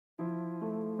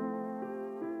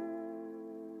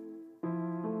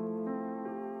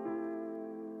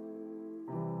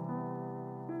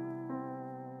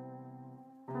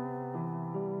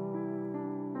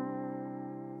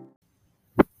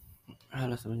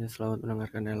Halo semuanya, selamat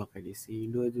mendengarkan dialog edisi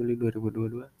 2 Juli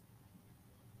 2022.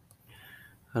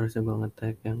 Harusnya gue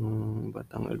nge-tag yang buat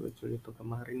tanggal 2 Juli itu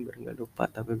kemarin biar gak lupa,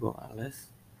 tapi gue males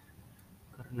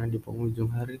karena di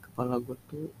penghujung hari kepala gue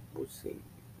tuh pusing,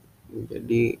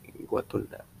 jadi gue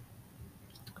tunda.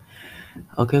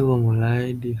 Oke, gue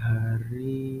mulai di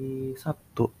hari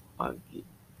Sabtu pagi.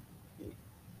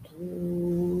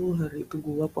 Hari itu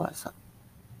gue puasa,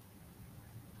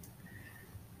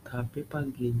 tapi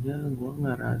paginya gue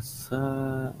ngerasa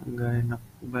gak enak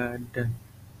badan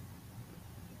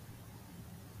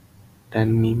dan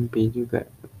mimpi juga,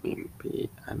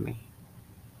 mimpi aneh,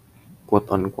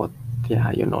 quote on quote,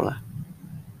 ya you know lah.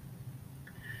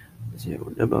 Saya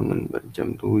udah bangun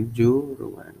jam 7,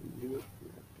 mandi.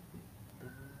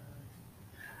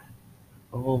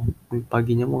 Oh,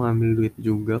 paginya mau ngambil duit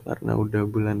juga karena udah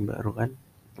bulan baru kan,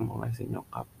 mau ngasih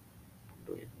nyokap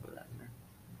duit bulanan.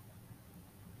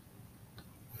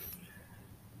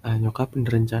 Nyokap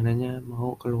rencananya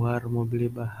mau keluar, mau beli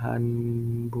bahan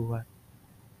buat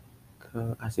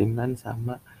asinan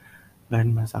sama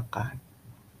bahan masakan,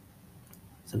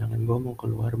 sedangkan gue mau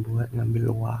keluar buat ngambil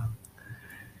uang.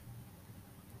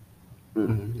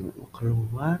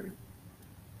 Keluar,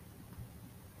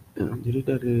 jadi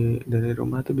dari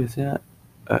rumah tuh biasanya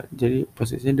jadi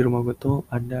posisinya di rumah gue tuh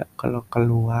ada, kalau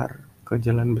keluar ke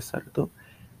jalan besar tuh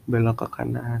belok ke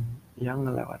kanan yang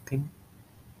ngelewatin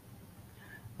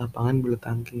lapangan bulu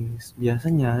tangkis.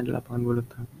 Biasanya di lapangan bulu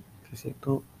tangkis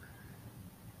itu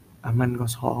aman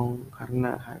kosong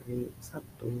karena hari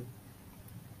Sabtu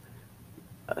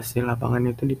si lapangan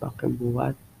itu dipakai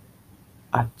buat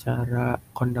acara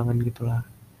kondangan gitulah.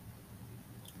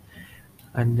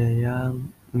 Ada yang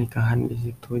nikahan di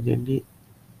situ, jadi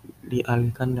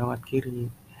dialihkan lewat kiri.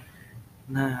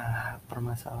 Nah,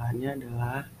 permasalahannya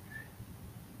adalah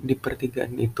di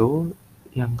pertigaan itu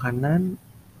yang kanan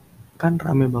kan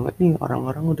rame banget nih,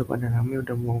 orang-orang udah pada rame,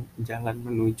 udah mau jalan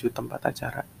menuju tempat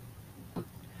acara.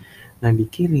 Nah, di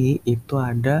kiri itu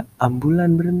ada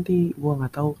ambulan berhenti. Gua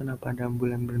nggak tahu kenapa ada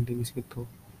ambulan berhenti di situ.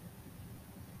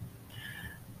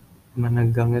 Mana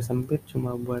gangnya sempit,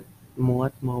 cuma buat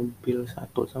muat mobil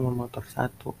satu sama motor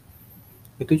satu.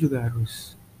 Itu juga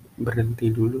harus berhenti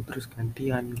dulu terus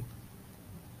gantian gitu.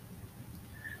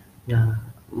 Nah,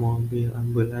 mobil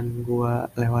ambulan gua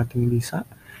lewatin bisa,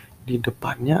 di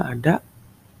depannya ada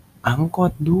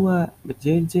angkot 2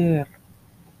 berjejer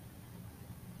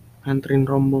nganterin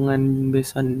rombongan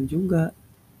besan juga.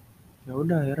 Ya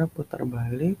udah, akhirnya putar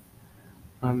balik,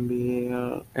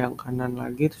 ngambil yang kanan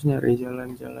lagi, terus nyari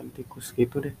jalan-jalan tikus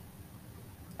gitu deh,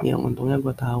 yang untungnya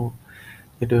gue tahu.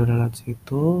 Jadi udah lewat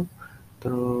situ,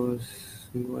 terus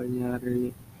gue nyari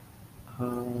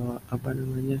apa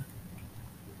namanya,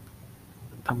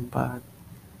 tempat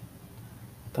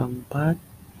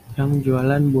yang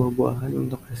jualan buah-buahan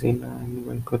untuk asinan.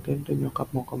 Gue ikutin tuh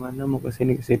nyokap mau kemana, mau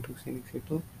kesini ke situ.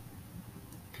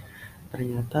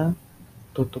 Ternyata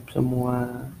tutup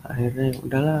semua. Akhirnya ya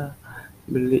udahlah,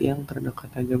 beli yang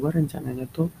terdekat aja. Gue rencananya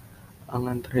tuh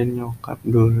nganterin nyokap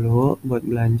dulu buat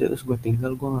belanja, terus gue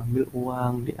tinggal gue ngambil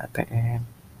uang di ATM.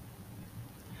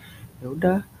 Ya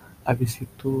udah, abis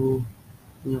itu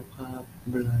nyokap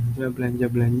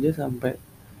belanja sampai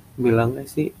bilangnya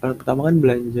sih, pertama kan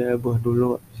belanja buah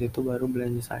dulu, abis itu baru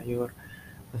belanja sayur.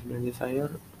 Pas belanja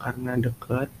sayur, karena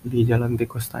deket di jalan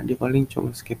tikus tadi, paling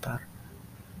cuma sekitar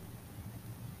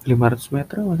 500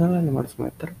 meter, masalah 500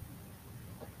 meter,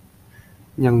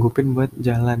 nyanggupin buat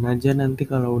jalan aja nanti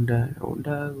kalau udah. Ya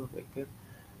udah, gue pikir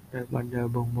daripada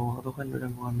buang-buang waktu kan, udah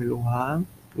mau ngambil uang,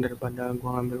 daripada gue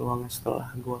ngambil uang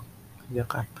setelah gue ke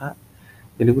Jakarta.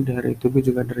 Jadi gue dari itu gue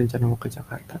juga ada rencana mau ke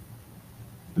Jakarta.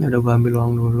 Ya udah, gue ambil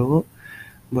uang dulu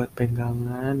buat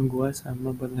pegangan gue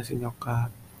sama buat ngasih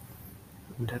nyokap.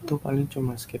 Udah tuh paling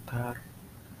cuma sekitar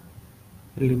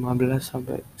 15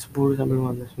 sampai 10 sampai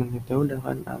 15 menit. Ya udah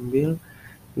kan, ambil.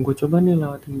 Gue coba nih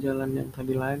lewatin jalan yang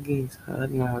tadi lagi, saat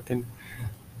ngelewatin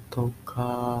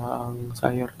tukang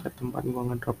sayur ke tempat gue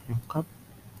ngedrop nyokap.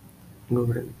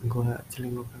 Gue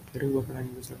celinguk ke kiri, gue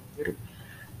pelangin ke kiri.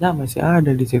 Nah, masih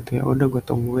ada di situ. Ya udah, gue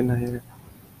tungguin. Akhirnya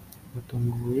gue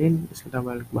tungguin, terus kita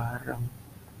balik bareng.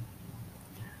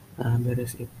 Nah,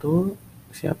 beres itu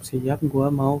siap-siap gue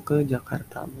mau ke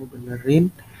Jakarta, mau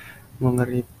benerin, mau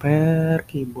nge-repair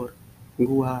keyboard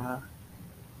gue,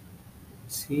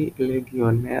 si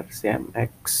Legionnaire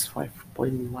CMX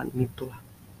 5.1 itulah.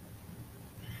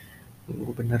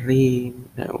 Gue benerin.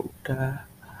 Ya udah,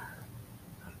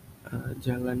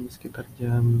 jalan sekitar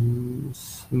jam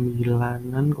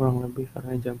 9-an kurang lebih,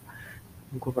 karena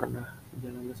gue pernah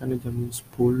jalan ke sana jam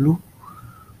 10,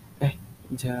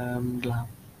 jam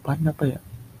 8 apa ya,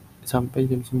 sampai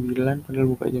jam 9 padahal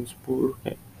buka jam 10,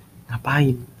 kayak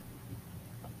ngapain.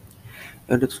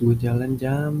 Ya udah, terus gue jalan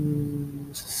jam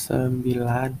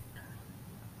 9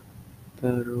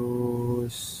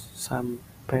 terus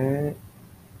sampai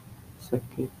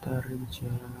sekitar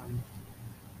jam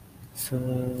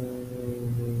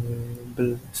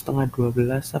setengah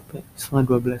 12 sampai setengah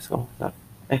 12 kalau nggak salah.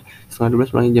 Setengah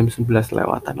 12 paling jam 11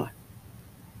 lewatan lah.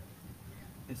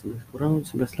 11 kurang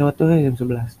 11 lewat tuh, jam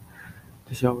 11.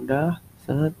 Terus ya udah,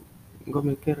 set, gue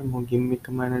mikir mau gimmick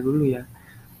kemana dulu ya.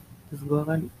 Terus gue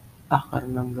kan,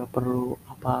 karena nggak perlu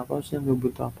apa-apa sih, nggak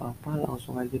butuh apa-apa,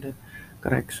 langsung aja deh ke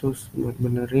Rexus buat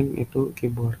benerin itu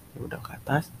keyboard. Ya udah ke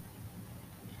atas,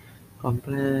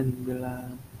 komplain,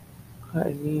 bilang, "Kak,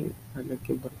 ini ada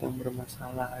keyboard yang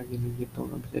bermasalah gini gitu,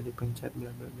 nggak bisa dipencet, bla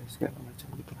bla bla segala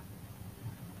macam gitu lah."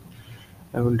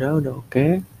 Ya udah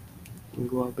oke.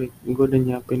 Gue udah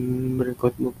nyiapin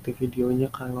berikut bukti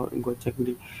videonya kalau gue cek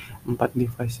di 4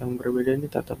 device yang berbeda ini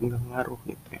tetap nggak ngaruh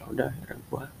gitu. Ya udah, akhirnya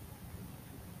gue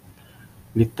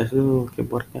dites dulu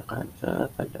keyboardnya kan,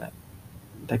 ada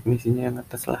teknisinya yang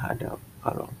ngetes lah, ada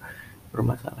kalau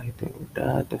bermasalah itu. Ya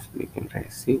udah, terus bikin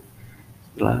resi.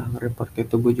 Setelah report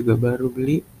itu gue juga baru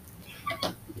beli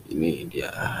ini,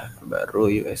 dia baru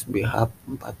USB hub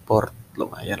 4 port,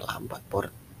 lumayan lah 4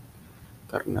 port,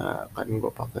 karena kan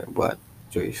gue pakai buat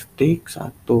joystick,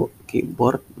 satu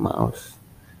keyboard, mouse,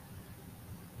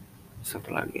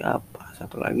 satu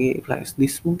lagi flash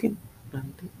disk mungkin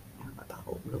nanti, nggak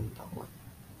tahu, belum tahu.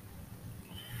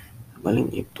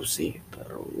 Paling itu sih.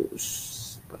 Terus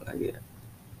apa lagi ya,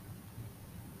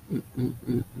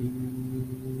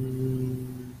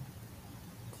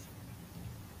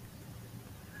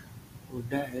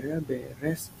 udah akhirnya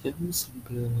beres jam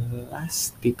 11.30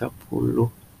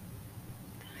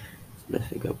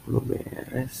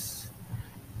 beres,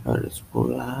 harus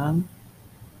pulang,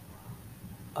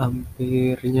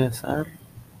 hampir nyasar.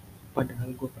 Padahal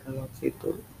gue pernah lewat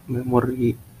situ,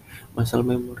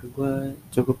 masalah memori gue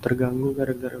cukup terganggu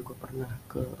gara-gara gue pernah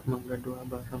ke Mangga 2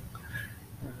 bareng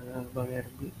Bang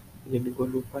Erbi. Jadi gue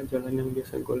lupa jalan yang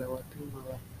biasa gue lewatin,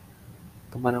 malah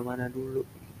kemana-mana dulu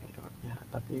ya.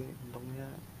 Tapi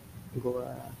untungnya gue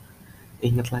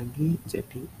inget lagi,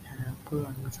 jadi ya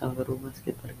pulang sampai rumah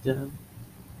sekitar jam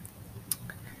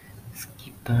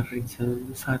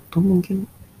 1 mungkin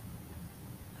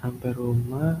sampai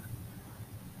rumah.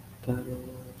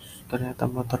 Terus ternyata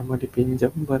motor mau dipinjam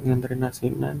buat nganterin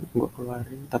asinan, gue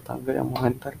keluarin, tetangga yang mau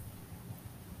nganter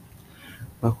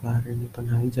gue keluarin itu.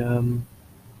 Nah, jam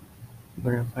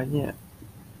berapanya,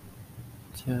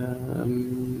 jam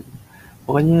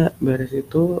pokoknya beres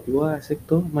itu gue asik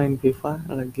tuh main FIFA,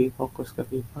 lagi fokus ke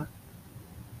FIFA,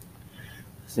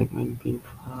 asik main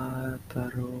FIFA.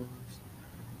 Terus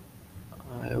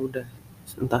ya udah,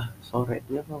 entah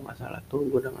sorenya kalau nggak salah tuh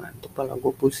gue udah ngantuk, kepala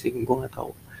gue pusing, gue nggak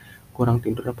tahu kurang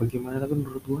tidur apa gimana, tapi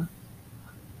menurut gue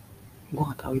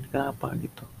nggak tahu ini kenapa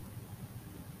gitu.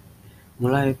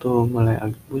 Mulai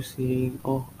agak pusing.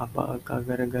 Oh, apakah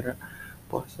gara-gara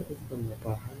puasa? Itu nggak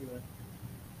paham ya.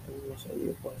 Masa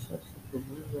iya puasa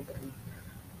sebelumnya nggak pernah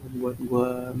membuat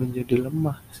gue menjadi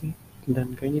lemah sih.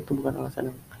 Dan kayaknya itu bukan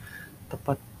alasan yang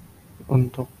tepat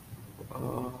untuk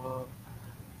uh,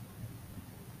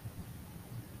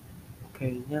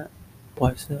 kayaknya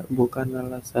puasa bukan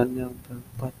alasan yang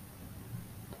tepat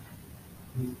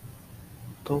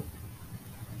untuk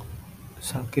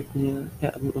sakitnya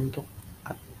ya, untuk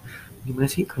gimana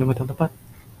sih kalimat yang tepat.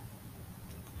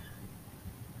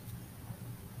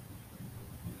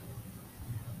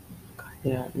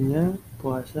 Kayaknya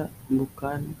puasa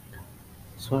bukan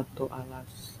suatu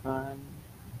alasan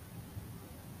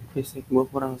fisik gue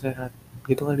kurang sehat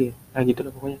gitu kali ya, gitu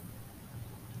lah pokoknya.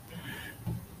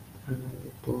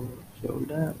 Itu ya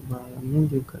udah, malamnya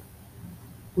juga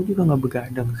gue juga nggak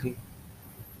begadang sih.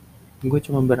 Gue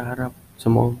cuma berharap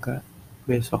semoga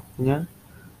besoknya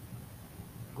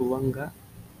gue nggak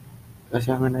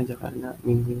kesiangan aja, karena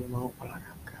minggunya mau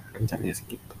olahraga, rencananya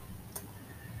segitu.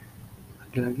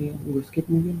 Lagi gue skip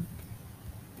mungkin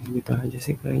gitu aja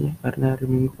sih kayaknya, karena hari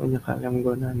Minggu banyak hal yang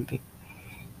gue nanti.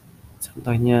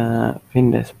 Contohnya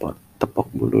Vinda Sport Tepok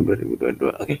Bulu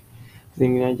 2022. Oke,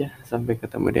 segini aja, sampai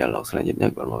ketemu dialog selanjutnya.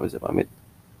 Gue mau bisa pamit,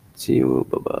 see you,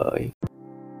 bye bye.